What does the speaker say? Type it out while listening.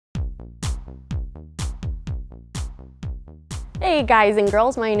Hey guys and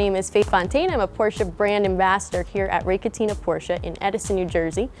girls, my name is Faith Fontaine. I'm a Porsche brand ambassador here at Catena Porsche in Edison, New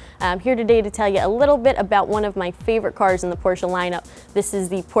Jersey. I'm here today to tell you a little bit about one of my favorite cars in the Porsche lineup. This is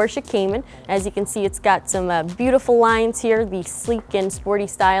the Porsche Cayman. As you can see, it's got some beautiful lines here. The sleek and sporty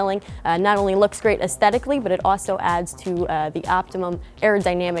styling not only looks great aesthetically, but it also adds to the optimum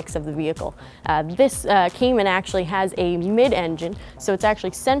aerodynamics of the vehicle. This Cayman actually has a mid-engine, so it's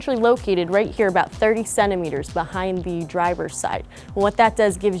actually centrally located right here about 30 centimeters behind the driver's side. What that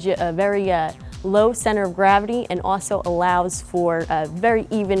does gives you a very low center of gravity and also allows for a very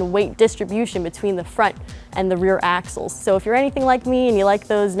even weight distribution between the front and the rear axles. So if you're anything like me and you like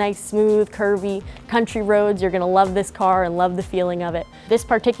those nice, smooth, curvy country roads, you're gonna love this car and love the feeling of it. This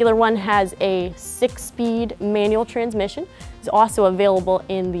particular one has a 6-speed manual transmission. It's also available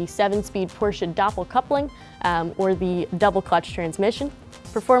in the 7-speed Porsche Doppel coupling or the double clutch transmission.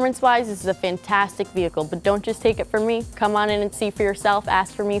 Performance-wise, this is a fantastic vehicle, but don't just take it from me. Come on in and see for yourself.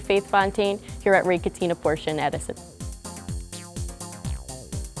 Ask for me, Faith Fontaine, here at Catena Porsche in Edison.